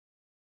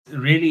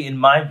really, in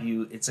my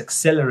view, it's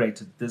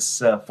accelerated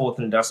this fourth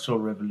industrial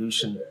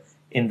revolution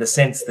in the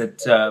sense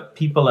that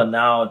people are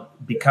now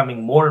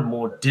becoming more and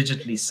more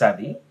digitally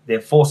savvy.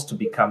 They're forced to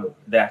become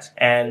that.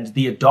 And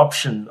the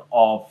adoption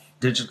of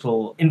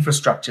digital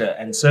infrastructure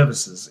and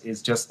services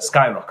is just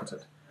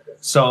skyrocketed.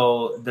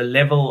 So the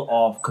level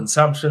of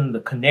consumption, the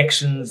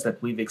connections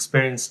that we've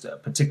experienced,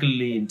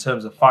 particularly in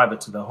terms of fiber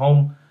to the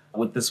home,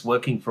 with this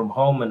working from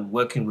home and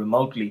working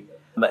remotely,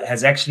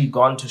 has actually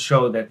gone to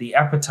show that the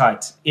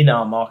appetite in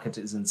our market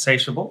is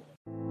insatiable.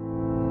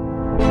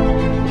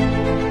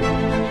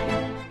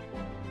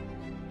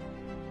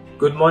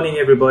 Good morning,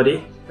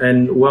 everybody,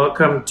 and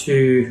welcome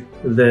to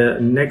the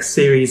next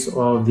series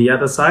of The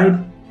Other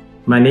Side.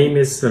 My name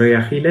is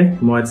Reagile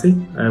Moatse.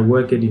 I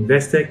work at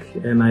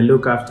Investec and I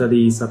look after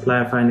the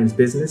supplier finance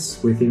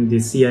business within the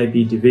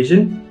CIB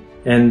division.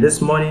 And this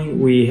morning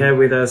we have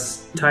with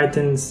us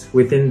titans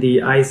within the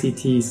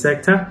ICT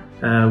sector.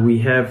 We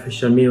have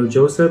Shamil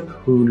Joseph,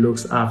 who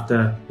looks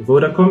after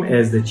Vodacom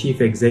as the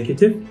Chief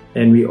Executive.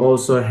 And we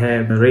also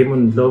have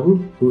Raymond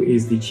Ndlovu, who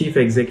is the Chief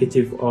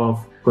Executive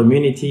of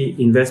Community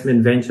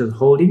Investment Ventures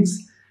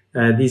Holdings.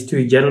 These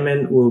two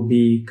gentlemen will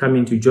be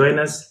coming to join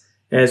us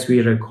as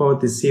we record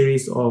the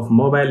series of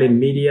mobile and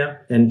media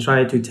and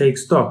try to take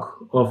stock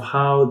of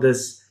how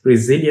this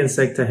resilient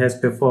sector has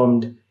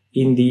performed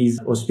in these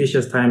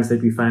auspicious times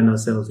that we find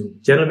ourselves in.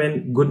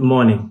 Gentlemen, good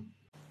morning.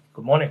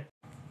 Good morning.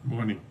 Good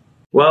morning.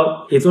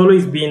 Well, it's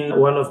always been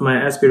one of my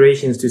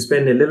aspirations to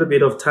spend a little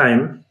bit of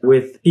time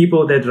with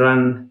people that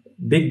run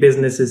big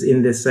businesses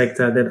in this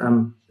sector that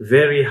I'm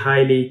very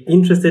highly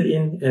interested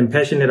in and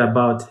passionate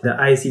about, the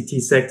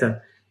ICT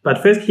sector. But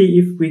firstly,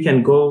 if we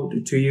can go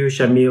to you,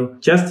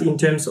 Shamil, just in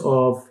terms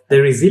of the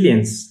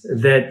resilience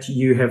that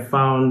you have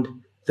found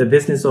the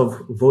business of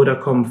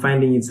Vodacom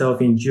finding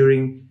itself in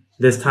during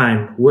this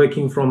time,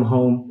 working from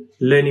home,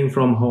 learning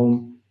from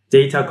home,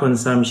 data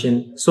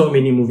consumption, so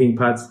many moving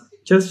parts.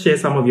 Just share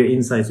some of your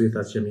insights with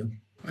us, Shamil.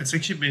 It's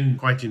actually been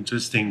quite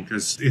interesting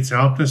because it's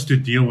helped us to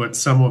deal with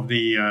some of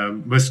the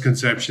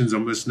misconceptions or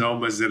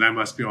misnomers that I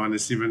must be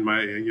honest, even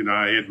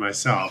I had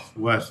myself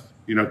with.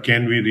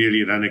 Can we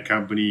really run a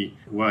company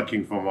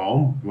working from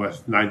home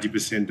with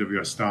 90% of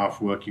your staff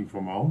working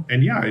from home?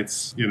 And yeah,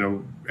 it's,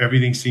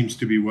 everything seems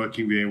to be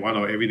working very well,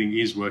 or everything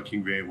is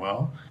working very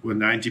well, with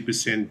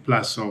 90%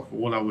 plus of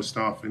all our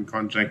staff and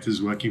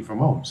contractors working from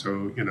home.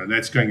 So,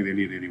 that's going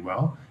really, really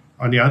well.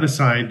 On the other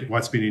side,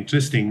 what's been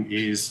interesting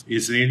is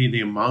really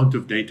the amount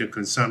of data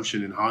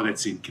consumption and how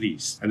that's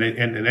increased. And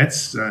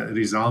that's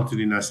resulted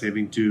in us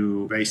having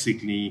to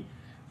basically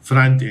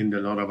front end a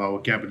lot of our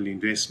capital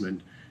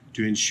investment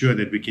to ensure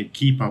that we can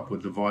keep up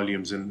with the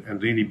volumes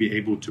and really be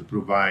able to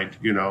provide,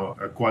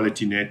 a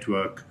quality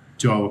network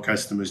to our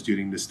customers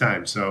during this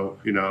time. So,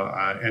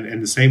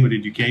 and the same with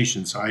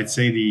education. So I'd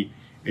say the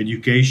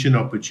education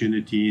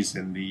opportunities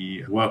and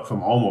the work from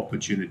home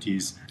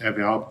opportunities have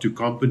helped to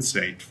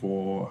compensate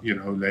for,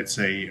 let's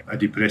say, a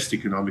depressed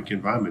economic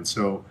environment.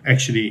 So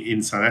actually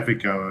in South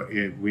Africa,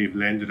 we've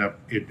landed up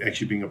it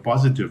actually being a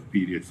positive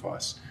period for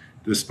us,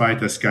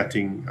 despite us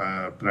cutting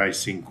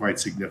pricing quite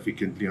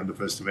significantly on the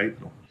 1st of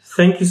April.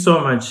 Thank you so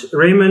much.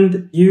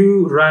 Raymond,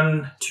 you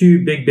run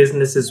two big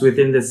businesses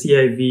within the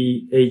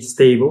CIVH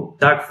stable.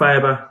 Dark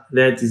Fiber,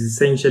 that is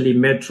essentially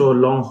metro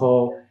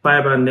long-haul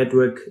fiber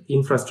network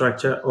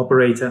infrastructure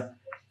operator,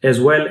 as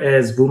well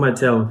as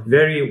Vumatel,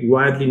 very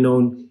widely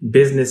known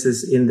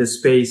businesses in the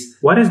space.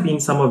 What has been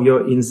some of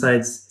your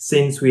insights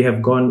since we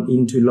have gone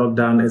into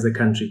lockdown as a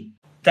country?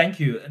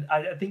 Thank you. And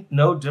I think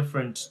no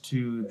different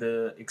to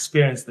the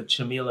experience that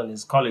Shamil and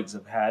his colleagues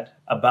have had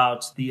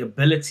about the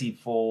ability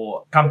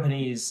for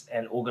companies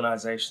and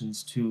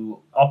organizations to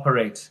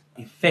operate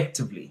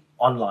effectively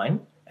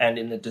online and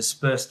in a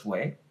dispersed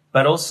way.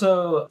 But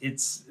also,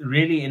 it's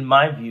really, in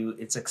my view,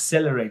 it's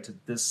accelerated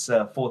this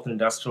fourth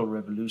industrial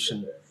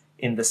revolution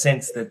in the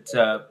sense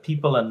that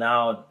people are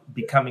now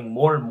becoming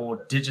more and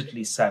more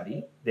digitally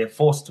savvy. They're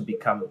forced to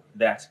become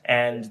that.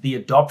 And the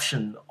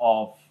adoption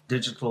of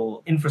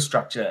digital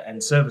infrastructure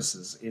and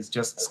services is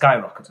just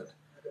skyrocketed.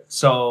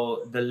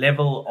 So the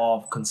level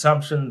of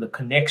consumption, the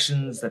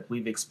connections that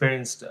we've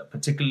experienced,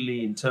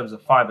 particularly in terms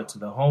of fiber to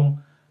the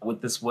home,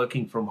 with this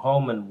working from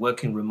home and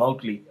working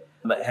remotely,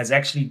 has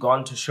actually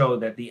gone to show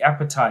that the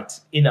appetite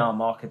in our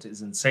market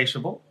is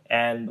insatiable,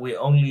 and we're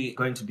only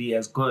going to be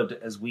as good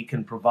as we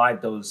can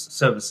provide those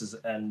services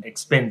and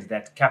expend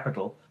that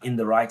capital in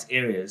the right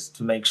areas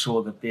to make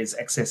sure that there's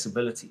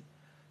accessibility.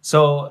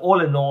 So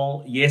all in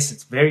all, yes,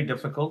 it's very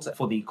difficult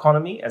for the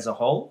economy as a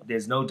whole.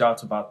 There's no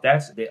doubt about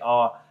that. There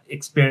are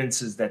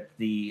experiences that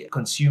the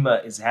consumer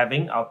is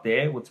having out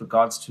there with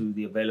regards to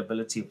the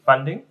availability of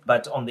funding.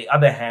 But on the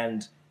other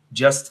hand,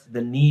 just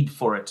the need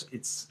for it,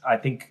 it's, I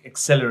think,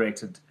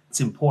 accelerated.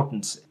 It's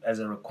important as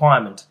a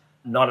requirement,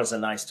 not as a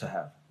nice to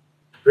have.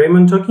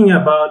 Raymond, talking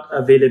about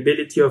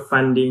availability of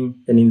funding,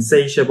 an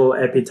insatiable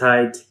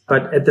appetite,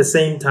 but at the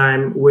same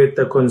time with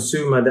the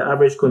consumer, the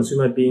average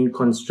consumer being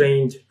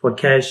constrained for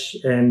cash,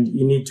 and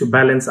you need to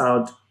balance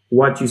out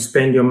what you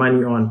spend your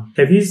money on.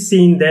 Have you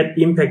seen that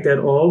impact at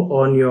all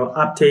on your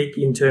uptake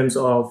in terms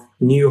of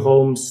new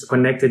homes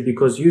connected?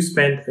 Because you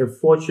spent a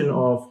fortune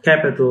of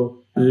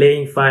capital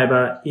laying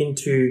fiber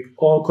into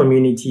all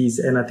communities.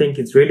 And I think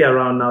it's really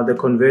around now the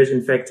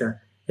conversion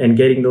factor and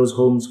getting those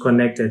homes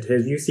connected.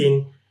 Have you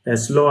seen a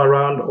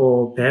slowdown,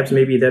 or perhaps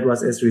maybe that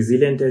was as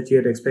resilient as you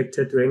had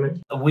expected,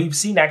 Raymond? We've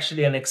seen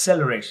actually an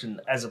acceleration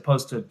as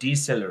opposed to a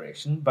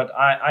deceleration, but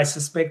I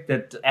suspect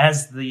that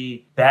as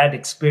the bad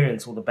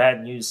experience or the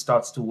bad news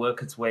starts to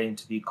work its way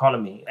into the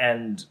economy,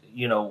 and,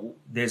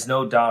 there's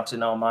no doubt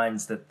in our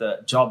minds that the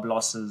job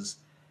losses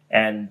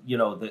and,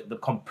 the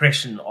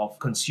compression of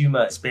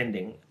consumer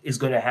spending is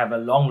going to have a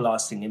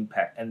long-lasting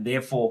impact, and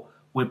therefore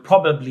we're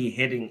probably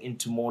heading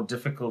into more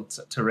difficult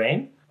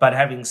terrain. But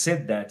having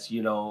said that,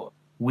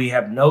 we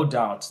have no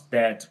doubt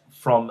that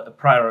from a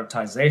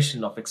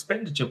prioritization of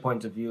expenditure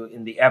point of view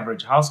in the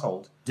average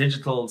household,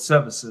 digital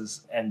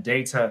services and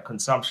data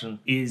consumption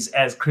is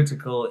as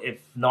critical,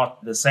 if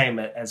not the same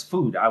as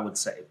food, I would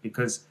say,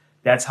 because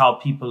that's how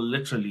people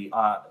literally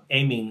are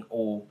aiming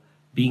or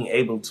being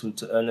able to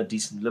earn a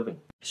decent living.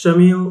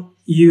 Shamil,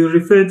 you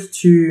referred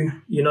to,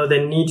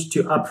 the need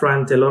to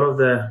upfront a lot of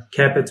the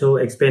capital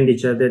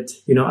expenditure that,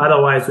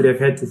 otherwise would have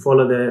had to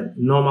follow the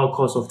normal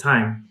course of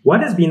time.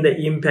 What has been the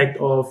impact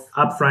of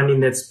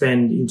upfronting that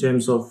spend in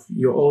terms of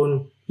your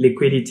own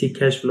liquidity,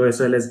 cash flow, as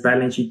well as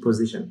balance sheet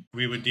position?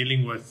 We were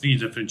dealing with 3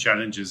 different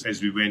challenges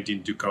as we went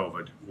into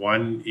COVID.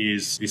 One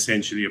is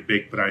essentially a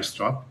big price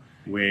drop,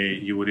 where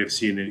you would have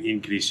seen an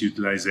increased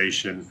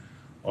utilization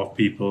of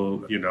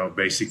people,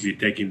 basically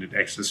taking the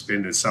extra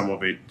spend and some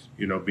of it,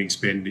 being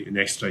spent in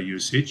extra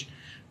usage.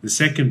 The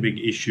second big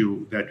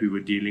issue that we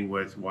were dealing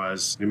with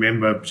was,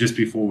 remember, just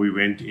before we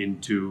went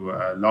into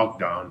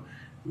lockdown,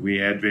 we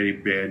had very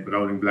bad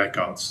rolling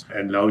blackouts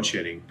and load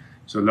shedding.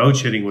 So load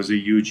shedding was a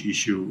huge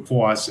issue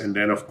for us. And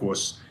then, of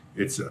course,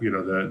 it's,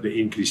 the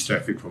increased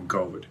traffic from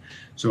COVID.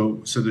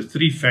 So the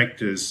 3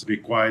 factors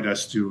required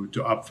us to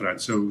upfront.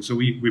 So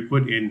we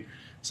put in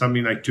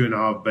something like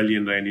 2.5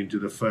 billion rand into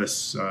the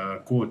first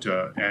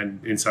quarter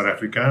and in South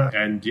Africa.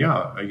 And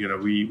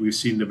we've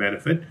seen the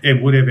benefit.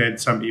 It would have had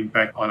some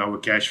impact on our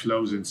cash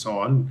flows and so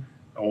on,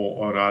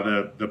 or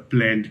rather the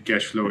planned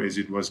cash flow as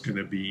it was going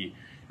to be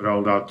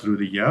rolled out through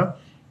the year.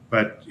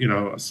 But,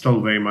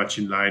 still very much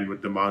in line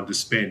with the amount to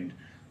spend.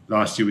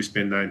 Last year, we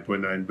spent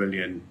 9.9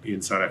 billion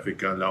in South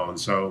Africa alone.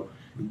 So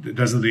it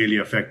doesn't really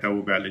affect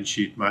our balance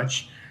sheet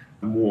much.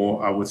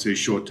 More, I would say,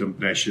 short-term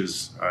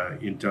pressures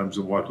in terms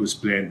of what was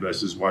planned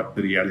versus what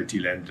the reality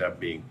landed up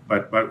being.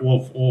 But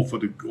all for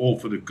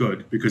the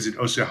good, because it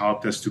also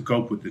helped us to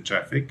cope with the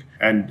traffic.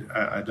 And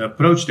the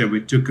approach that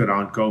we took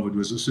around COVID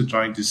was also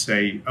trying to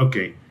say,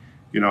 okay,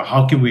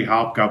 how can we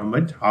help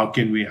government? How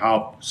can we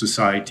help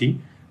society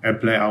and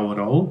play our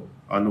role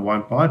on the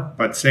one part?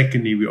 But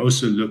secondly, we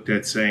also looked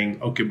at saying,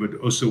 okay, but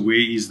also where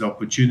is the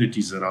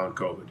opportunities around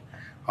COVID?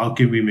 How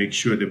can we make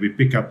sure that we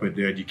pick up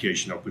the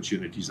education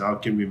opportunities? How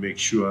can we make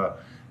sure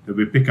that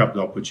we pick up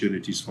the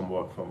opportunities from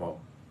work from home?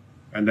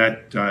 And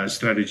that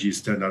strategy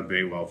has turned out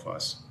very well for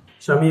us.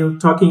 Shamil,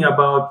 talking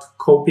about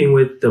coping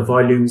with the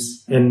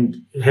volumes and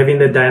having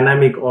the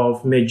dynamic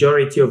of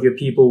majority of your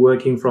people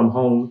working from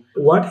home,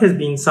 what has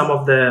been some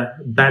of the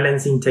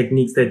balancing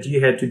techniques that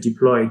you had to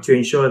deploy to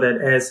ensure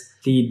that as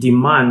the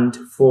demand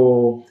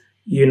for,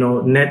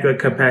 network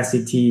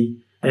capacity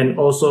and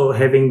also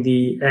having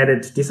the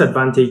added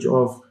disadvantage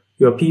of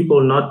your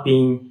people not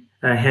being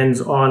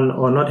hands-on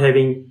or not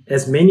having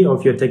as many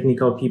of your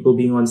technical people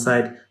being on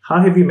site, how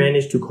have you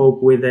managed to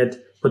cope with that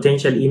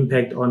potential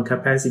impact on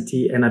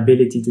capacity and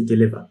ability to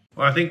deliver?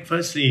 Well, I think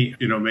firstly,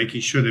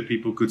 making sure that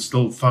people could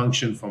still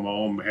function from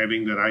home,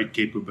 having the right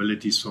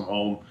capabilities from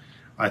home,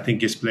 I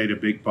think has played a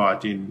big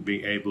part in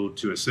being able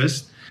to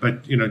assist.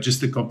 But,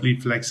 just the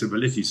complete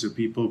flexibility so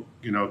people,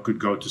 could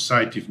go to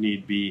site if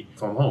need be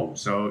from home.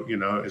 So,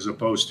 as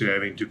opposed to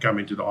having to come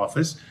into the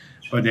office,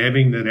 but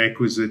having the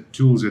requisite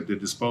tools at their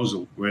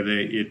disposal, whether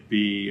it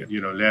be,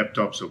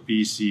 laptops or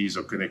PCs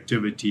or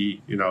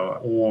connectivity,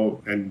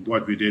 and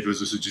what we did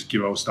was also just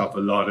give our staff a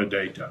lot of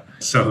data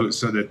so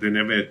that they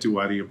never had to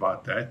worry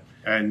about that.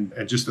 And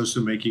just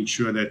also making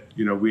sure that,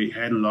 we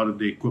had a lot of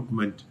the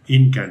equipment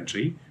in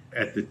country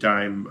at the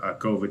time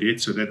COVID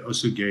hit. So that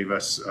also gave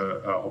us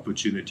an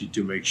opportunity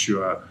to make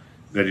sure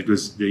that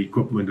the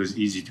equipment was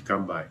easy to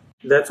come by.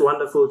 That's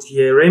wonderful to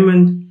hear.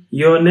 Raymond,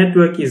 your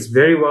network is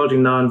very well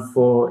renowned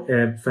for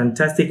a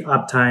fantastic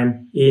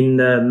uptime. In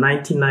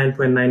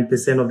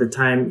 99.9% of the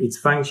time, it's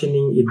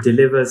functioning, it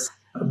delivers.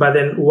 But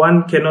then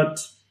one cannot,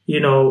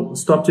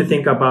 stop to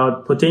think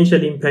about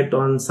potential impact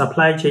on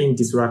supply chain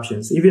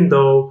disruptions, even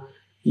though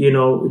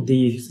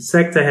the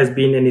sector has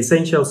been an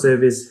essential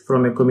service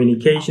from a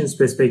communications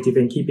perspective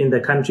and keeping the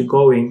country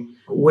going.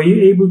 Were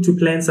you able to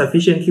plan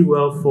sufficiently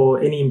well for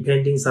any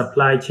impending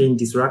supply chain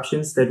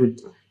disruptions that would,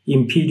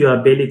 impede your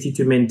ability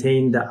to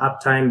maintain the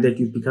uptime that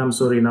you've become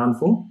so renowned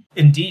for?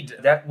 Indeed,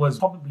 that was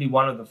probably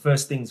one of the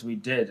first things we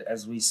did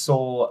as we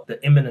saw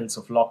the imminence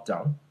of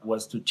lockdown,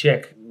 was to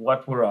check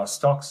what were our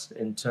stocks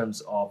in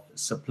terms of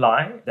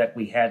supply that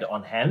we had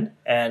on hand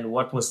and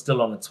what was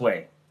still on its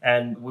way.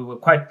 And we were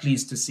quite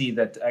pleased to see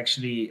that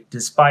actually,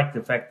 despite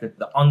the fact that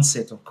the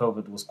onset of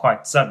COVID was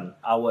quite sudden,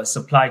 our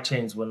supply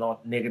chains were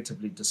not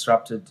negatively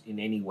disrupted in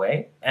any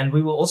way. And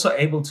we were also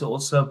able to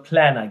also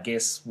plan, I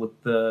guess, with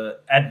the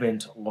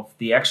advent of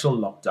the actual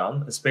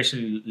lockdown,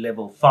 especially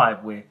level 5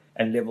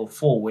 and level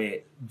 4, where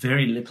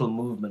very little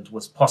movement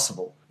was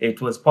possible. It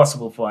was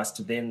possible for us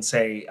to then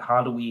say,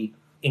 how do we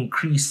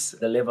increase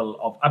the level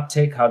of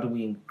uptake? How do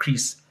we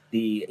increase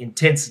the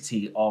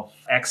intensity of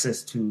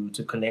access to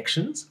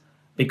connections?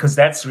 Because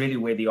that's really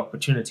where the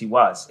opportunity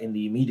was in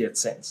the immediate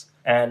sense.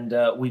 And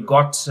we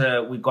got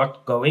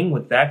going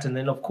with that. And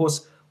then, of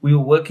course, we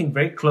were working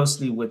very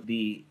closely with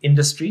the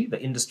industry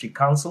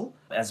council,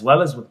 as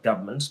well as with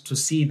government, to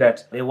see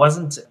that there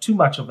wasn't too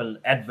much of an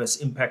adverse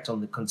impact on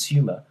the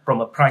consumer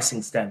from a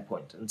pricing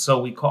standpoint. And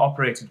so we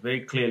cooperated very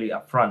clearly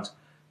upfront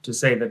to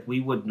say that we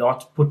would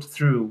not put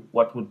through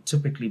what would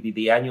typically be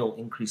the annual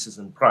increases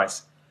in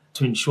price,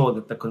 to ensure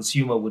that the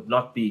consumer would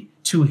not be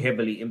too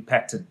heavily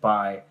impacted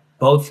by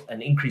both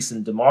an increase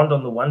in demand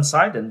on the one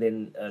side and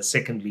then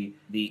secondly,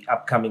 the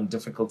upcoming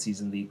difficulties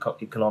in the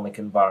economic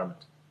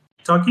environment.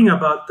 Talking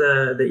about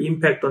the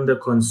impact on the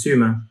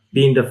consumer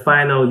being the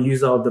final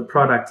user of the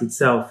product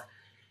itself,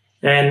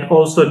 and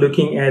also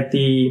looking at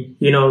the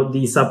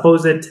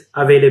supposed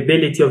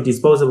availability of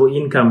disposable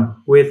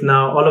income, with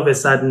now all of a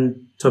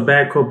sudden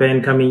tobacco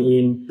ban coming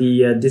in,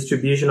 the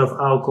distribution of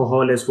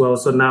alcohol as well.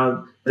 So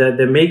now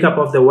the makeup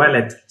of the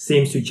wallet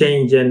seems to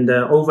change, and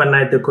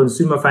overnight the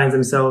consumer finds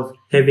himself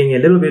having a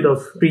little bit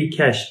of free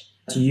cash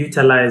to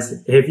utilize.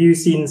 Have you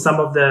seen some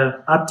of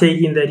the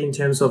uptake in that in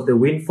terms of the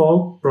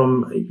windfall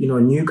from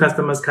new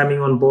customers coming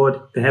on board,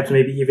 perhaps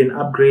maybe even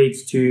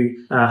upgrades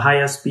to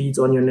higher speeds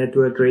on your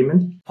network,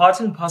 Raymond? Part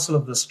and parcel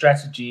of the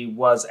strategy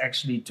was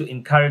actually to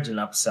encourage an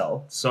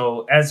upsell.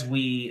 So as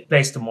we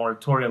placed a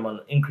moratorium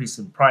on increase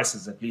in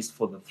prices, at least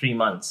for the 3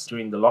 months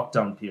during the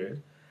lockdown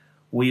period,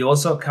 we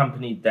also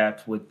accompanied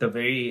that with the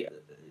very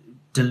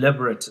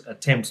deliberate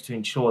attempt to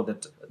ensure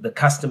that the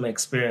customer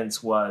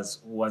experience was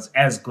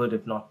as good,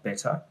 if not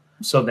better,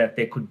 so that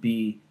there could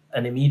be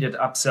an immediate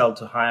upsell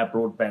to higher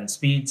broadband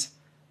speeds.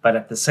 But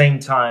at the same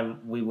time,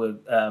 we were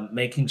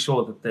making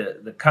sure that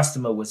the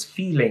customer was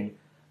feeling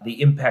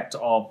the impact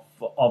of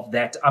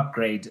that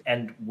upgrade,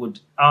 and would,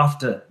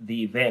 after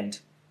the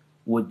event,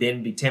 would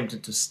then be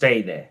tempted to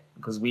stay there,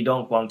 because we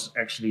don't want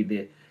actually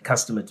the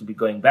customer to be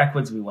going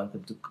backwards. We want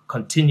them to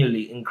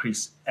continually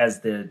increase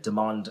as the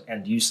demand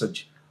and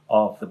usage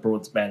of the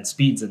broadband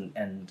speeds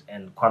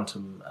and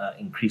quantum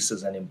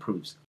increases and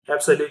improves.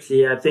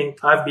 Absolutely. I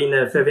think I've been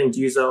a fervent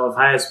user of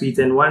higher speeds,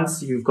 and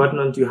once you've gotten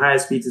onto higher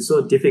speeds, it's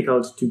so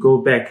difficult to go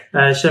back.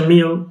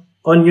 Shamil,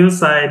 on your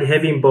side,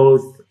 having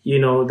both,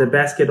 the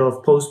basket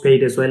of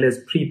postpaid as well as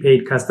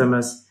prepaid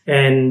customers,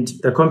 and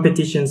the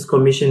Competitions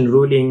Commission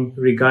ruling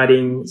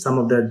regarding some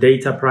of the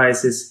data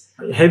prices,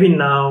 having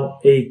now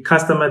a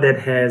customer that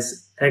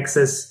has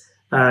excess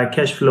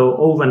cash flow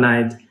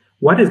overnight,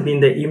 what has been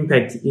the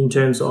impact in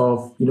terms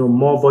of,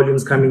 more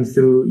volumes coming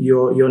through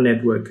your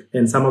network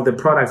and some of the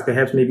products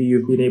perhaps maybe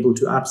you've been able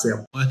to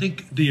upsell? I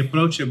think the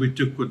approach that we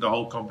took with the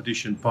whole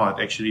competition part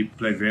actually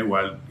played very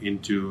well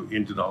into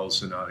the whole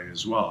scenario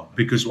as well.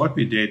 Because what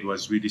we did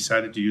was we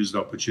decided to use the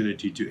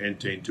opportunity to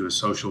enter into a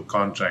social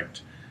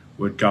contract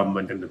with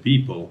government and the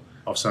people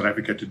of South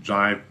Africa to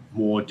drive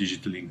more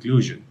digital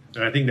inclusion.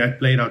 And I think that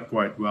played out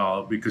quite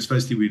well, because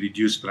firstly, we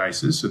reduced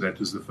prices. So that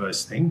was the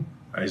first thing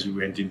as we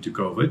went into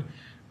COVID.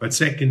 But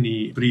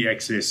secondly, free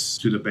access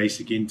to the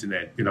basic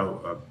internet,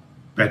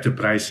 better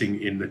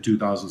pricing in the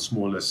 2,000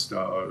 smallest,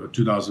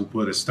 2,000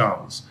 poorest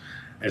towns,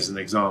 as an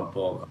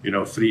example,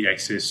 free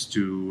access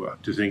to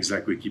things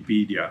like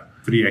Wikipedia,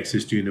 free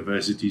access to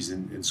universities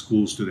and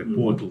schools to their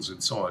portals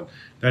and so on.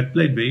 That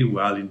played very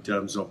well in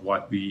terms of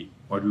what we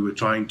were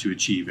trying to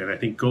achieve. And I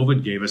think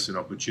COVID gave us an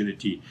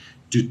opportunity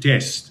to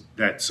test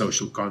that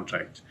social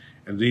contract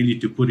and really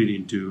to put it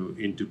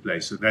into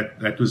place. So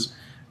that was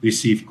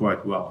received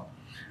quite well.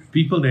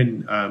 People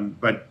then,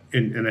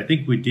 and I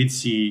think we did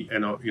see,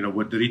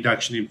 with the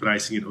reduction in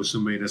pricing, it also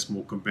made us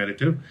more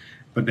competitive.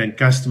 But then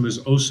customers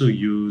also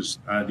used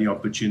the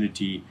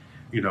opportunity,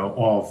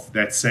 of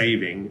that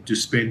saving to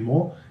spend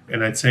more.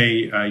 And I'd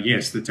say,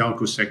 yes, the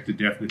telco sector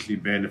definitely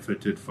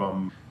benefited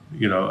from, a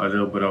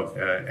little bit of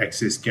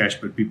excess cash,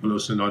 but people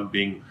also not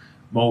being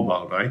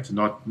mobile, right?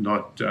 Not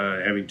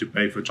having to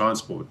pay for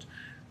transport.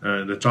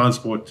 The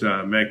transport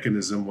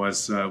mechanism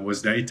was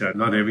data,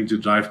 not having to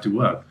drive to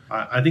work.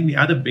 I think the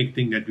other big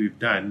thing that we've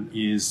done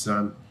is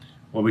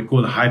what we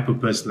call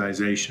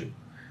hyper-personalization.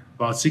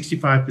 About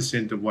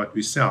 65% of what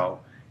we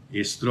sell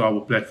is through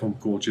our platform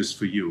called Just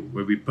For You,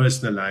 where we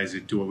personalize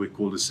it to what we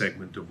call the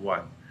segment of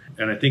one.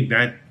 And I think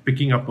that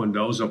picking up on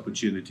those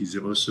opportunities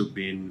have also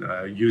been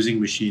using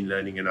machine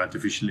learning and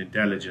artificial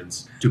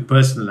intelligence to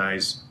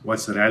personalize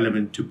what's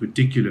relevant to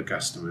particular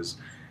customers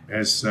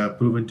has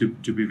proven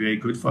to be very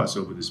good for us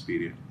over this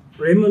period.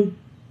 Raymond,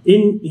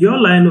 in your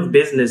line of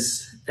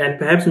business, and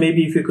perhaps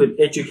maybe if you could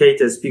educate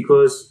us,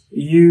 because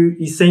you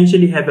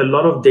essentially have a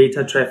lot of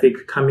data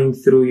traffic coming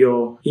through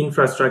your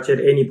infrastructure at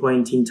any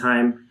point in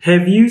time.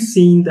 Have you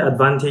seen the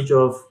advantage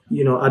of,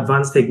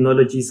 advanced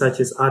technology such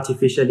as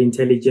artificial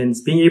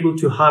intelligence, being able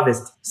to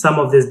harvest some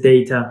of this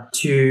data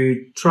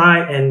to try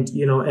and,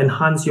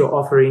 enhance your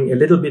offering a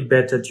little bit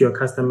better to your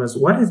customers?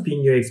 What has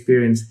been your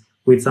experience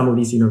with some of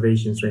these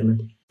innovations,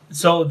 Raymond?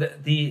 So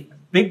the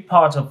big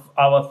part of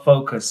our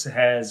focus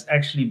has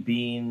actually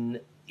been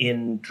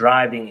in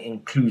driving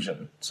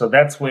inclusion. So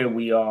that's where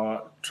we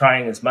are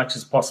trying as much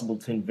as possible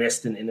to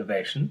invest in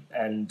innovation.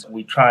 And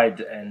we tried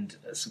and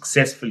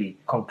successfully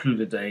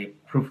concluded a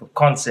proof of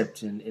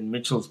concept in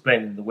Mitchell's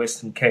Plain in the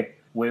Western Cape,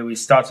 where we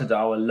started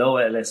our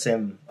lower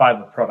LSM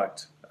fiber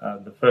product,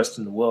 the first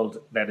in the world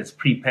that is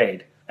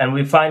prepaid. And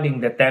we're finding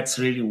that that's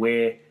really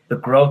where the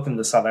growth in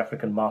the South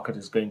African market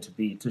is going to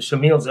be. To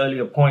Shamil's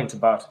earlier point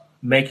about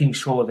making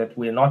sure that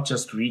we're not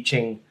just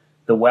reaching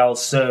the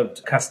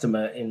well-served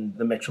customer in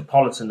the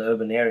metropolitan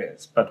urban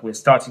areas, but we're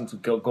starting to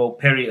go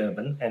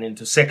peri-urban and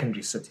into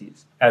secondary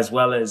cities, as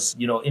well as,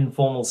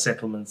 informal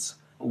settlements,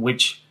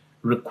 which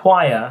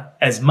require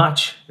as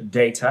much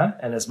data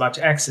and as much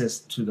access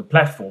to the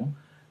platform.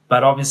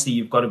 But obviously,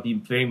 you've got to be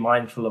very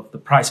mindful of the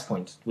price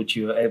point at which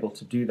you are able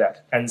to do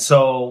that. And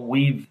so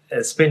we've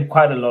spent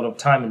quite a lot of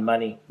time and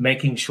money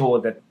making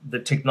sure that the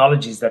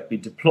technologies that we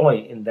deploy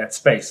in that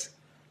space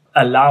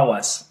allow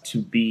us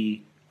to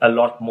be a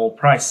lot more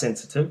price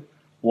sensitive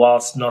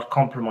whilst not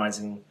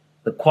compromising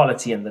the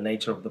quality and the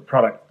nature of the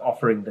product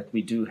offering that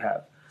we do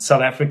have.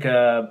 South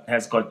Africa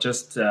has got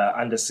just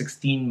under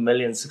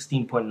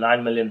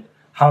 16.9 million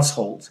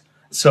households.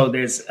 So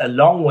there's a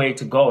long way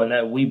to go.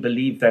 And we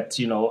believe that,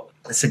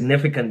 a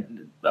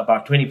significant,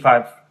 about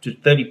 25 to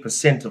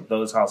 30% of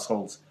those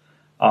households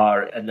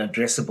are an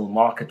addressable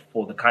market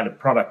for the kind of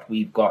product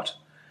we've got.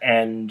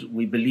 And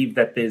we believe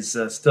that there's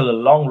still a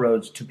long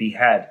road to be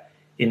had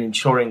in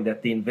ensuring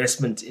that the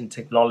investment in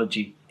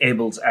technology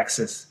enables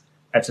access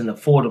at an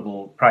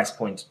affordable price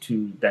point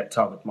to that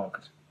target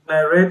market.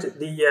 I read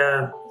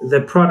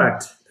the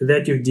product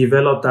that you've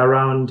developed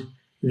around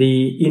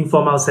the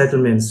informal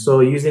settlements, so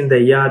using the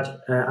yard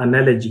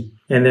analogy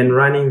and then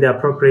running the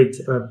appropriate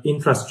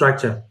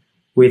infrastructure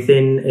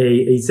within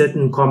a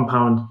certain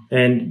compound,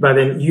 but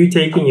then you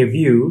taking a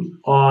view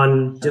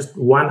on just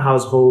one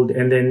household,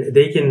 and then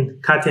they can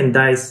cut and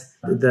dice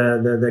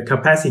the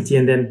capacity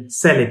and then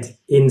sell it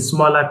in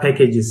smaller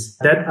packages.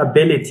 That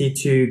ability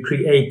to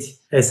create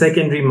a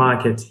secondary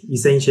market,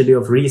 essentially,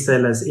 of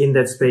resellers in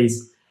that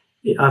space,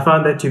 I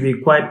found that to be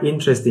quite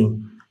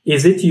interesting.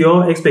 Is it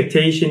your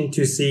expectation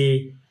to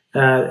see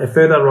a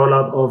further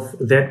rollout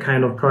of that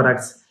kind of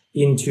products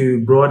into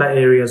broader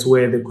areas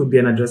where there could be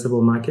an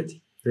addressable market,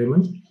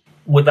 Raymond?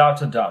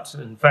 Without a doubt.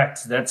 In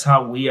fact, that's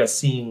how we are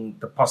seeing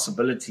the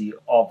possibility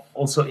of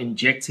also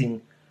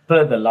injecting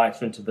further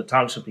life into the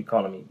township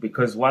economy,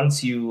 because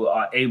once you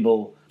are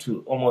able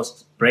to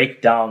almost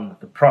break down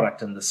the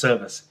product and the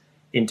service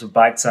into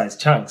bite-sized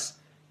chunks,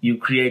 you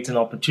create an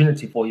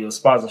opportunity for your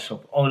spaza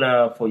shop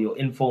owner, for your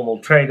informal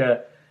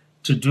trader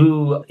to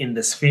do in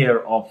the sphere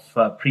of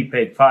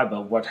prepaid fiber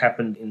what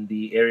happened in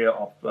the area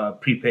of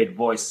prepaid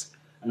voice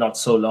not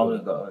so long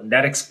ago. And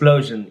that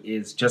explosion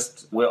is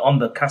we're on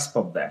the cusp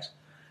of that,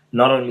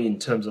 not only in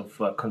terms of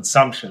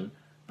consumption,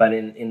 but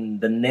in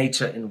the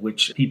nature in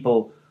which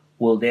people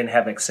will then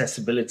have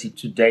accessibility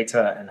to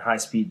data and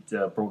high-speed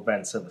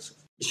broadband services.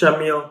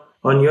 Shamil,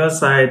 on your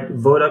side,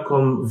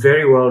 Vodacom,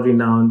 very well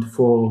renowned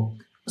for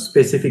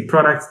specific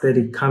products that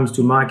it comes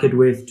to market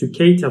with to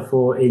cater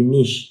for a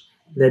niche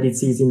that it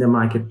sees in the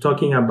market,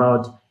 talking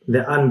about the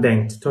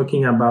unbanked,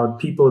 talking about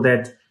people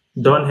that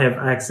don't have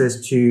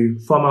access to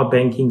formal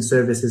banking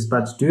services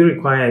but do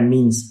require a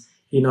means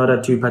in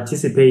order to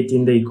participate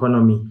in the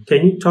economy.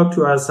 Can you talk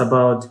to us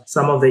about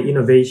some of the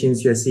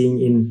innovations you're seeing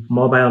in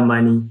mobile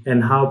money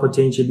and how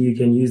potentially you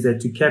can use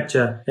that to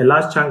capture a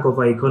large chunk of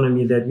our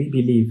economy that we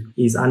believe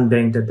is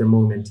unbanked at the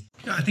moment?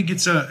 Yeah, I think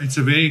it's a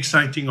very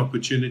exciting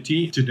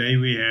opportunity. Today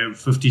we have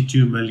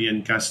 52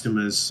 million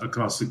customers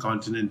across the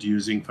continent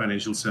using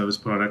financial service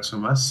products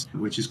from us,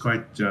 which is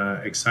quite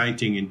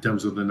exciting in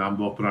terms of the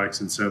number of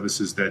products and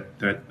services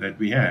that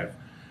we have.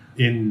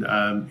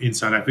 In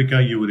South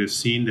Africa, you would have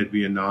seen that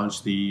we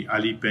announced the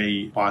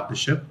Alipay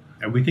partnership,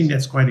 and we think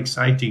that's quite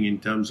exciting in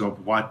terms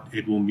of what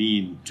it will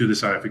mean to the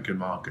South African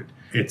market.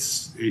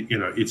 It's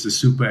a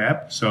super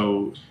app,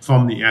 so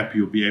from the app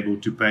you'll be able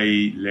to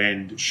pay,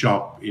 lend,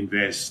 shop,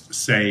 invest,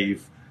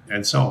 save,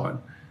 and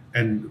so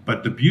on.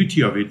 But the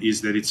beauty of it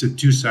is that it's a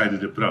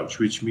two-sided approach,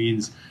 which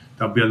means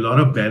there'll be a lot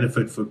of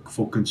benefit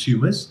for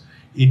consumers,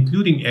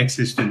 including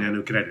access to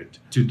nano credit.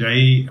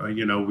 Today,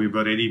 we've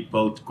already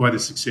built quite a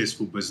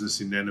successful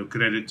business in nano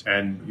credit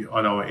and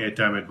on our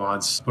Airtime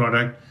Advance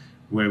product.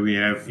 where we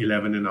have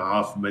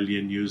 11.5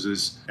 million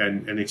users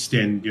and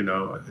extend,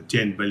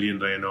 10 billion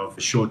rand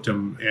of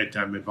short-term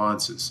airtime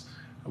advances.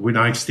 We're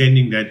now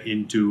extending that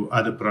into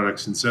other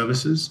products and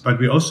services, but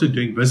we're also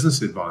doing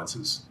business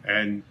advances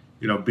and,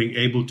 being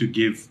able to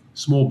give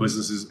small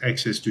businesses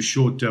access to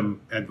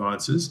short-term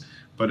advances,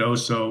 but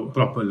also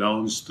proper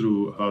loans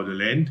through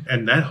VodaLend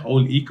and that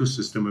whole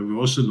ecosystem. And we've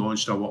also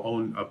launched our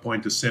own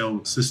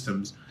point-of-sale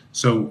systems.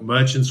 So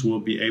merchants will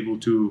be able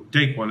to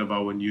take one of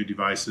our new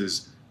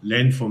devices,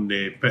 lend from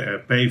there,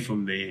 pay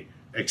from there,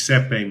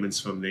 accept payments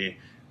from there,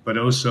 but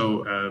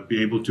also be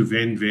able to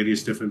vend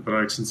various different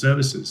products and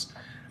services.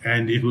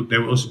 And they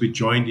will also be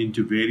joined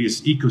into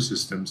various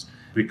ecosystems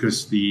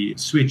because the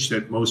switch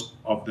that most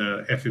of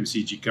the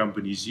FMCG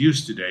companies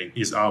use today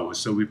is ours.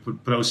 So we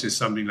process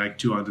something like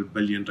 200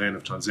 billion rand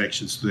of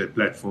transactions to their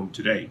platform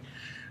today.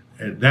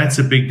 And that's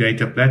a big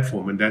data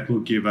platform, and that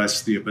will give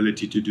us the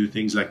ability to do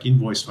things like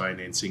invoice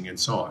financing and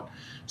so on.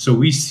 So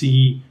we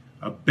see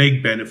a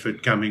big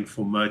benefit coming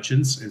for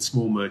merchants and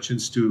small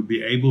merchants to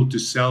be able to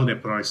sell their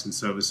products and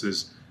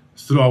services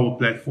through our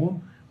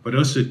platform, but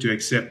also to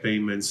accept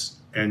payments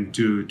and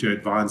to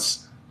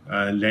advance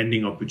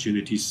lending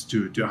opportunities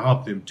to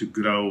help them to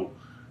grow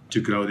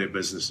their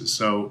businesses.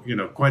 So,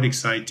 quite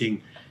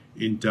exciting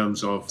in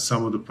terms of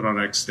some of the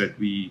products that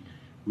we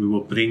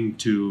will bring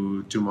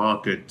to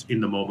market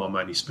in the mobile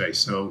money space.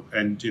 So,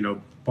 and,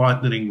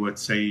 partnering with,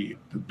 say,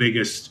 the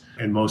biggest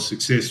and most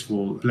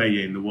successful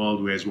player in the world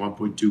who has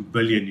 1.2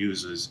 billion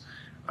users,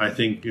 I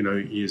think,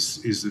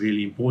 is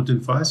really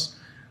important for us.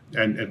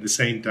 And at the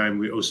same time,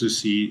 we also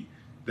see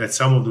that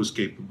some of those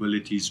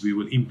capabilities we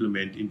will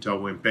implement into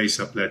our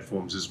M-Pesa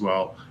platforms as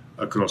well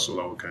across all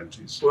our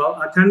countries. Well,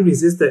 I can't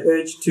resist the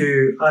urge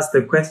to ask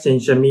the question,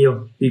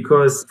 Shamil,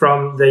 because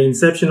from the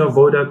inception of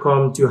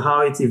Vodacom to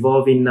how it's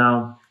evolving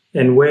now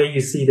and where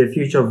you see the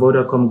future of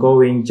Vodacom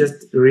going, just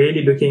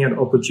really looking at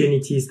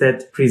opportunities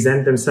that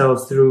present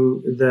themselves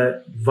through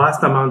the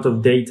vast amount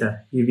of data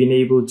you've been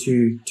able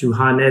to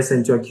harness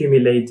and to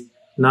accumulate.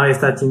 Now you're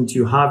starting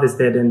to harvest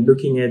that and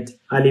looking at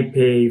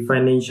Alipay,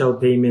 financial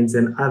payments,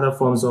 and other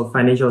forms of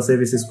financial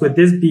services. Could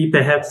this be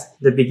perhaps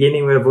the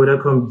beginning where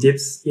Vodacom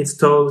dips its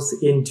toes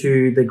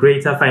into the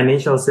greater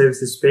financial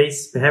services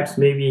space, perhaps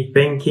maybe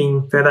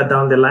banking further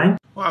down the line?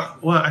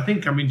 Well, I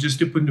think, just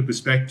to put into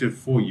perspective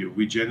for you,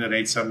 we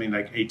generate something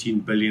like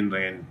 18 billion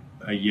rand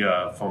a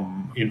year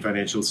in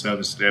financial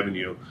service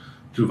revenue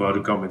through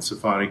Vodacom and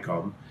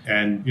Safaricom,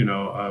 and,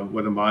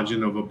 with a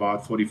margin of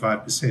about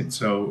 45%.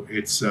 So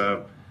it's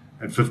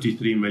and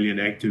 53 million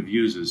active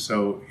users.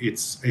 So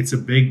it's a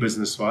big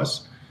business for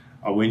us.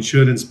 Our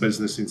insurance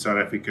business in South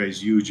Africa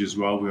is huge as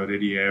well. We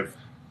already have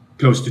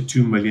close to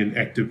 2 million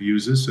active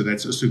users. So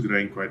that's also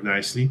growing quite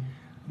nicely.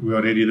 We're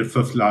already the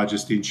 5th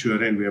largest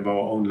insurer, and we have our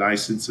own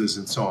licenses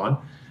and so on.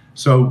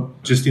 So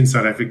just in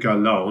South Africa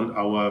alone,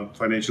 our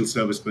financial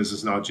service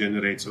business now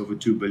generates over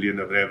 2 billion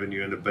of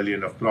revenue and 1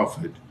 billion of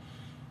profit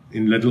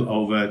in little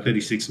over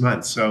 36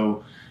 months.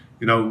 So,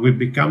 we've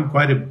become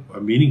quite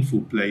a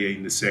meaningful player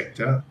in the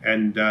sector,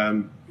 and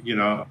and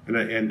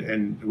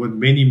with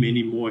many,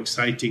 many more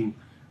exciting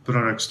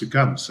products to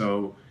come.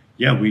 So,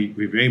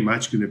 we're very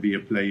much going to be a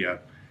player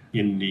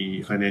in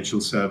the financial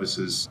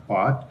services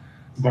part.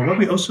 But what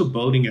we're also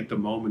building at the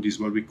moment is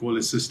what we call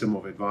a system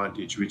of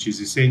advantage, which is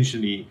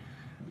essentially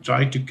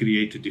trying to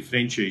create a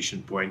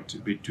differentiation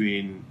point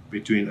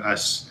between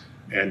us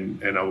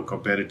and our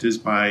competitors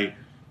by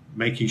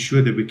making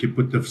sure that we can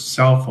put the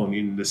cell phone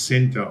in the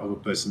center of a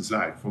person's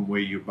life, from where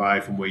you buy,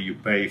 from where you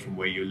pay, from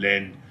where you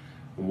lend,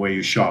 from where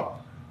you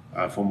shop,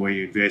 from where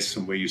you invest,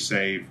 from where you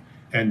save,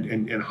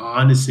 and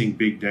harnessing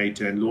big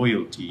data and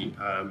loyalty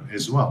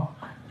as well.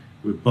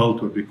 We've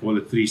built what we call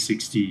a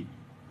 360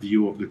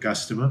 view of the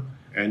customer.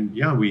 And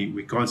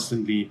we're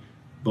constantly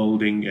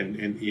building and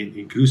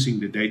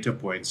increasing the data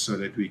points so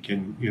that we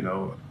can,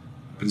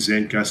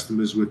 present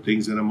customers with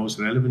things that are most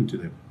relevant to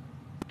them.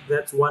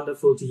 That's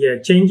wonderful to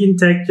hear. Changing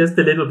tack just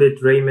a little bit,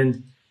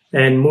 Raymond,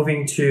 and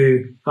moving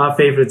to our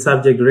favorite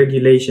subject,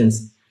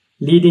 regulations.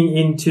 Leading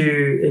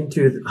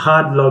into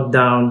hard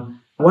lockdown,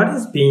 what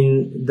has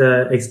been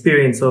the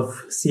experience of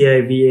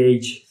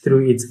CIVH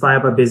through its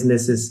fiber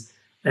businesses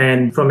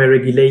and from a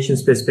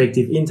regulations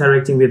perspective,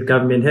 interacting with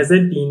government? Has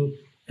it been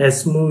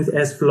as smooth,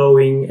 as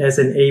flowing, as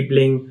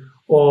enabling,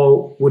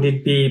 or would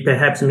it be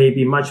perhaps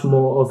maybe much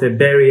more of a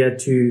barrier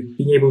to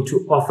being able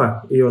to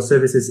offer your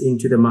services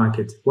into the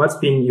market? What's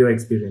been your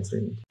experience,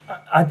 Raymond?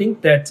 I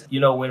think that,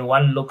 when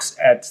one looks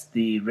at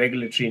the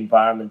regulatory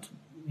environment,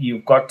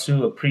 you've got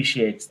to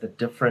appreciate the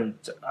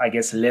different,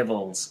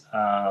 levels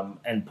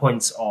and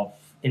points of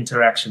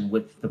interaction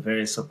with the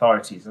various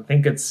authorities. I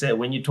think it's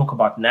when you talk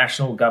about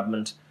national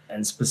government,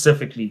 and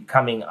specifically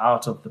coming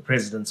out of the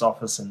President's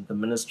office and the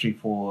Ministry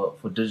for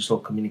Digital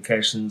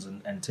Communications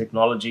and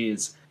Technology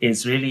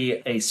is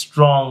really a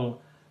strong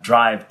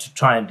drive to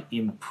try and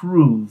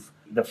improve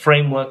the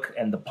framework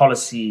and the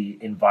policy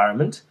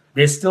environment.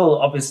 There's still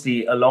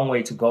obviously a long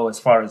way to go as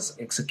far as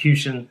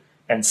execution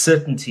and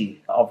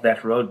certainty of that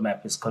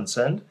roadmap is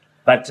concerned.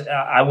 But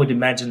I would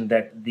imagine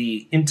that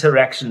the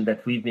interaction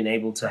that we've been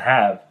able to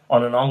have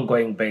on an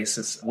ongoing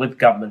basis with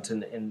government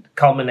and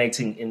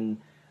culminating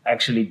in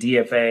actually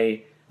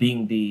DFA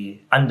being the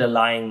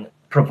underlying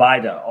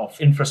provider of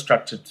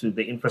infrastructure to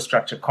the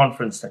infrastructure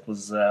conference that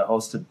was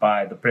hosted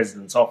by the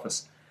President's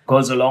office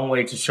goes a long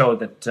way to show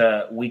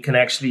that we can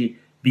actually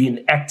be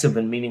in active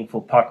and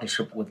meaningful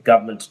partnership with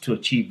government to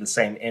achieve the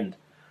same end.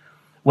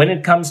 When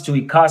it comes to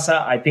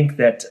ICASA, I think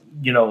that,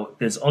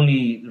 there's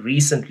only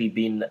recently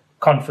been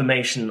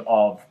confirmation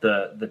of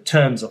the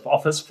terms of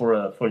office for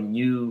a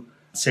new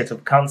set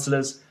of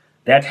councillors.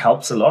 That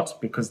helps a lot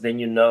because then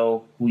you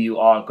know who you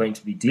are going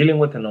to be dealing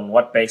with and on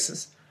what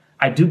basis.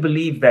 I do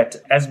believe that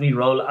as we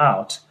roll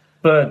out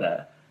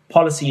further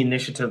policy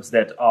initiatives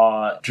that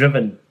are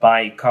driven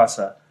by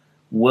ICASA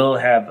will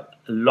have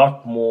a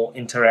lot more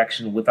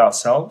interaction with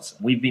ourselves.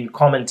 We've been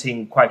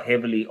commenting quite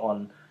heavily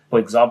on, for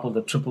example,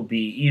 the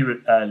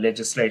BBBE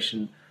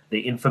legislation,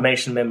 the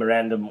information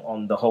memorandum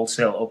on the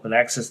wholesale open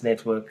access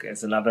network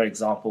as another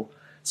example.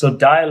 So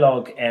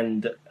dialogue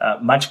and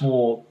much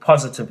more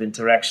positive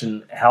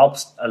interaction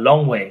helps a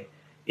long way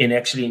in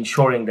actually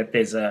ensuring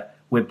that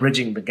we're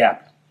bridging the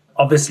gap.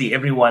 Obviously,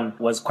 everyone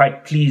was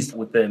quite pleased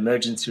with the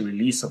emergency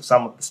release of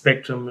some of the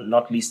spectrum,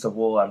 not least of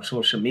all, I'm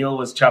sure Shamil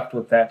was chuffed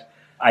with that.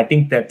 I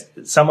think that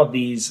some of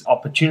these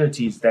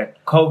opportunities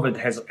that COVID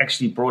has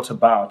actually brought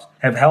about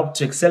have helped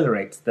to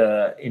accelerate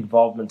the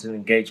involvement and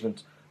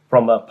engagement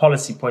from a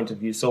policy point of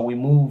view. So we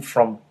move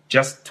from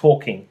just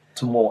talking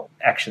to more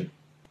action.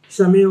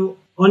 Shamil,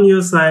 on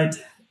your side,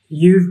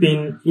 you've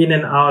been in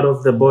and out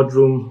of the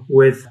boardroom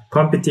with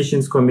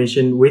Competitions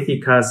Commission, with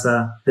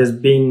ICASA. There's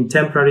been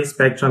temporary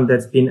spectrum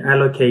that's been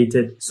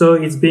allocated. So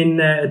it's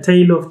been a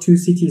tale of two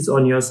cities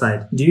on your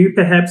side. Do you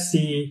perhaps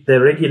see the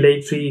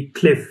regulatory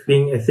cliff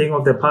being a thing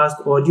of the past,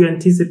 or do you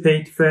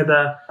anticipate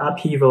further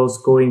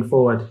upheavals going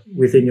forward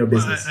within your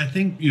business? Well, I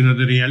think,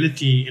 the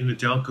reality in the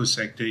telco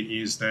sector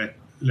is that,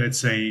 let's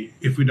say,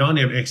 if we don't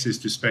have access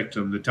to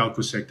spectrum, the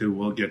telco sector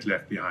will get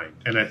left behind.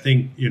 And I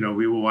think,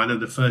 we were one of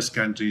the first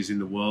countries in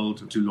the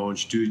world to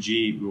launch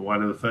 2G. We were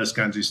one of the first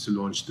countries to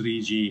launch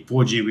 3G.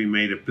 4G, we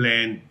made a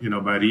plan,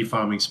 by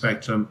refarming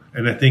spectrum.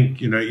 And I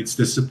think, it's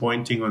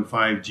disappointing on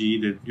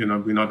 5G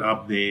that, we're not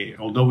up there.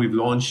 Although we've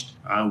launched,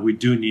 we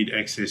do need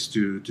access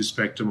to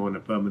spectrum on a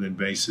permanent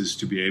basis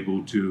to be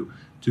able to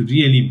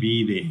really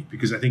be there,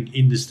 because I think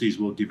industries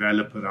will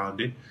develop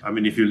around it. I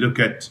mean, if you look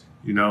at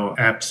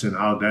apps and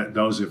how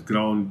those have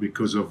grown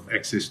because of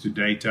access to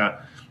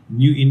data,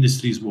 new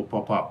industries will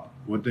pop up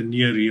with the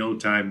near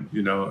real-time,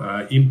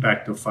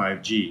 impact of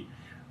 5G.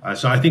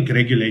 So I think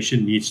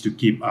regulation needs to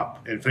keep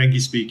up. And frankly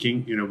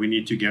speaking, we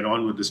need to get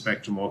on with the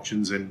spectrum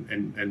auctions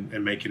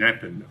and make it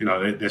happen.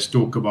 There's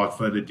talk about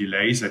further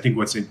delays. I think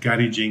what's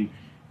encouraging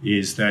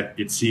is that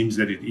it seems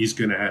that it is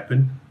going to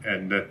happen,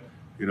 and that,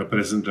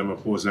 President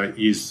Ramaphosa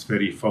is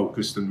very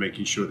focused on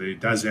making sure that it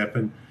does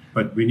happen.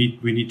 But we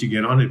need to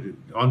get on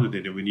with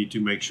it, and we need to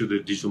make sure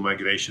that digital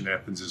migration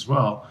happens as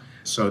well,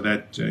 so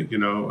that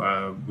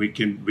we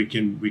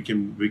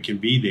can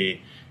be there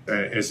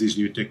as these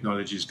new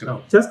technologies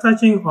grow. Just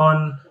touching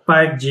on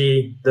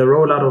 5G, the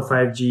rollout of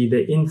 5G,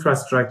 the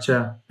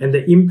infrastructure, and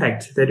the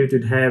impact that it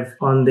would have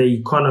on the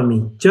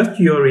economy. Just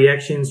your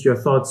reactions, your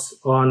thoughts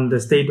on the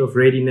state of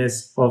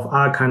readiness of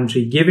our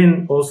country,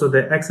 given also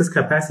the access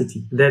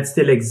capacity that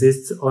still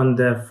exists on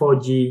the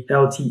 4G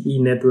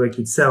LTE network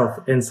itself,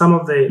 and some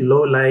of the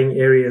low-lying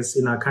areas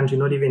in our country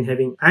not even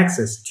having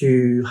access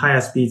to higher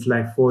speeds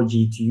like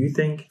 4G. Do you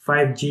think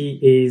 5G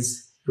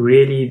is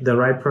really the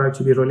right product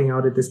to be rolling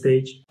out at this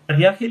stage?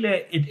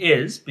 It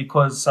is,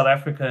 because South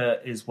Africa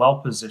is well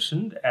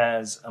positioned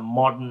as a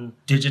modern,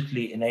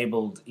 digitally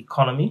enabled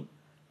economy.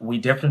 We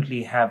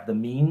definitely have the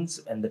means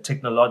and the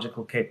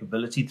technological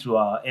capability through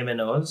our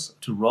MNOs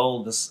to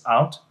roll this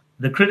out.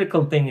 The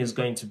critical thing is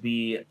going to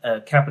be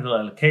a capital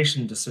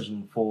allocation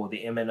decision for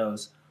the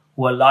MNOs,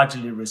 who are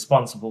largely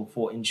responsible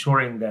for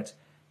ensuring that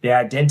they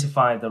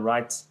identify the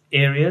right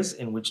areas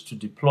in which to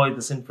deploy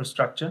this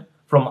infrastructure.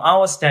 From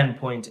our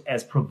standpoint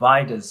as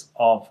providers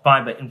of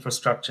fiber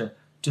infrastructure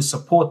to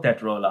support that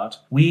rollout,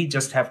 we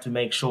just have to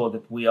make sure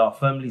that we are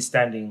firmly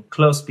standing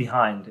close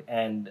behind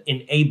and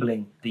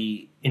enabling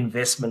the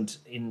investment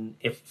in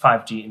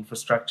 5G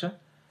infrastructure.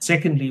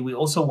 Secondly, we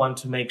also want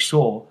to make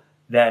sure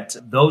that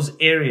those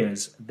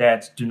areas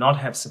that do not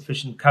have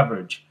sufficient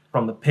coverage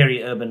from the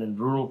peri-urban and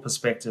rural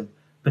perspective,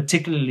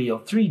 particularly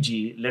of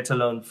 3G, let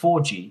alone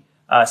 4G,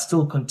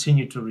 still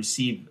continue to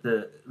receive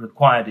the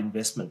required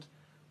investment.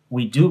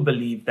 We do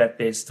believe that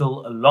there's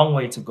still a long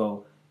way to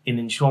go in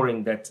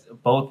ensuring that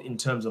both in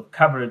terms of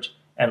coverage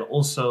and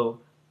also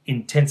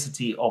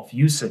intensity of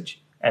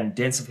usage and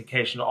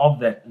densification of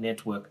that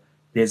network,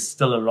 there's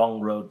still a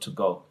long road to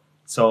go.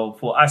 So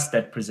for us,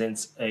 that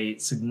presents a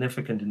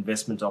significant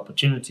investment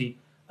opportunity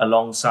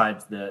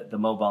alongside the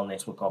mobile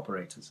network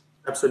operators.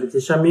 Absolutely.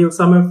 Shamil,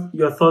 some of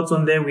your thoughts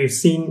on there? We've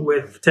seen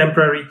with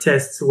temporary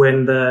tests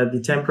when the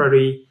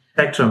temporary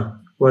spectrum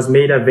was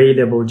made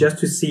available, just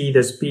to see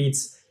the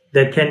speeds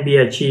that can be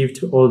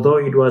achieved, although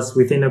it was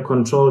within a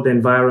controlled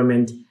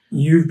environment.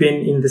 You've been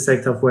in the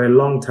sector for a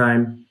long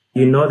time.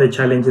 You know the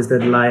challenges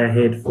that lie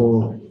ahead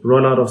for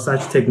rollout of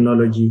such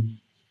technology.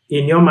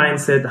 In your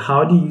mindset,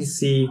 how do you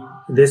see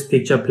this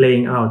picture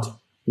playing out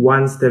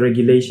once the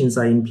regulations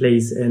are in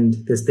place and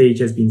the stage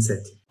has been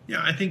set?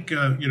 Yeah, I think,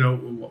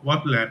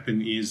 what will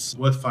happen is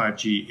with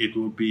 5G, it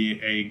will be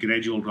a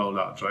gradual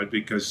rollout, right?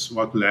 Because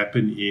what will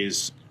happen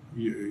is,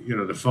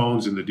 the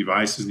phones and the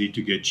devices need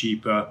to get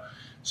cheaper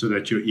so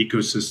that your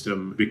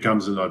ecosystem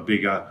becomes a lot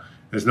bigger.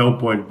 There's no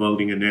point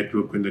building a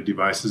network when the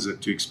devices are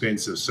too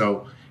expensive.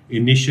 So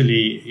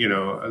initially,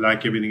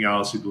 like everything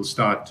else, it will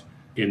start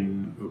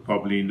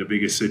probably in the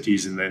bigger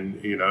cities and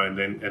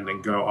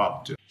then go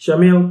up to.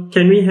 Shamil,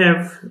 can we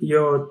have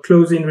your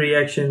closing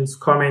reactions,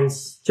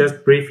 comments,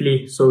 just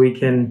briefly, so we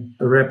can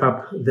wrap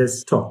up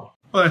this talk?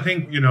 Well, I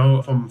think,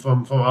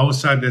 from our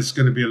side, there's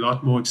going to be a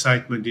lot more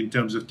excitement in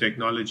terms of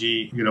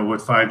technology,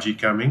 with 5G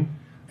coming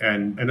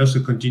and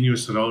also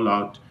continuous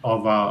rollout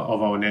of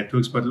our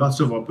networks, but lots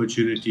of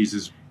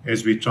opportunities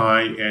as we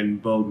try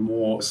and build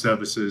more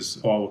services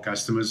for our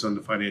customers on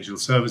the financial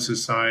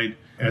services side,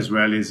 as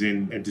well as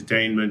in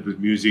entertainment with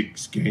music,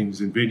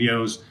 games, and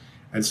videos,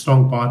 and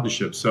strong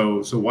partnerships.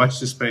 So watch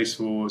the space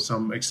for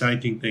some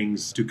exciting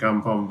things to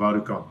come from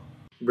Vodacom.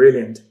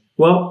 Brilliant.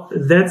 Well,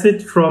 that's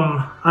it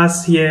from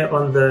us here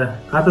on the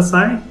other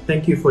side.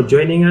 Thank you for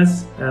joining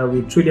us.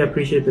 We truly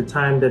appreciate the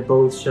time that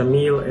both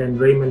Shamil and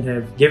Raymond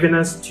have given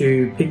us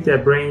to pick their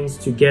brains,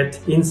 to get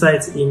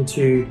insights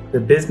into the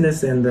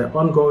business and the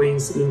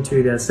ongoings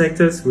into their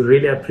sectors. We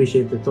really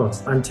appreciate the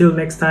thoughts. Until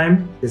next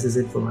time, this is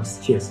it from us.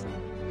 Cheers.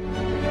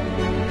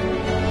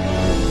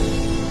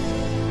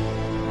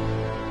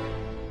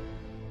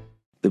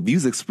 The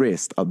views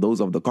expressed are those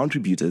of the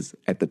contributors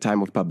at the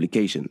time of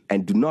publication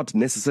and do not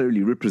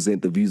necessarily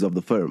represent the views of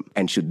the firm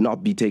and should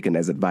not be taken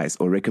as advice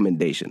or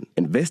recommendation.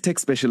 Investec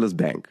Specialist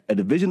Bank, a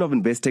division of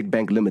Investec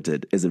Bank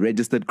Limited, is a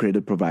registered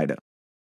credit provider.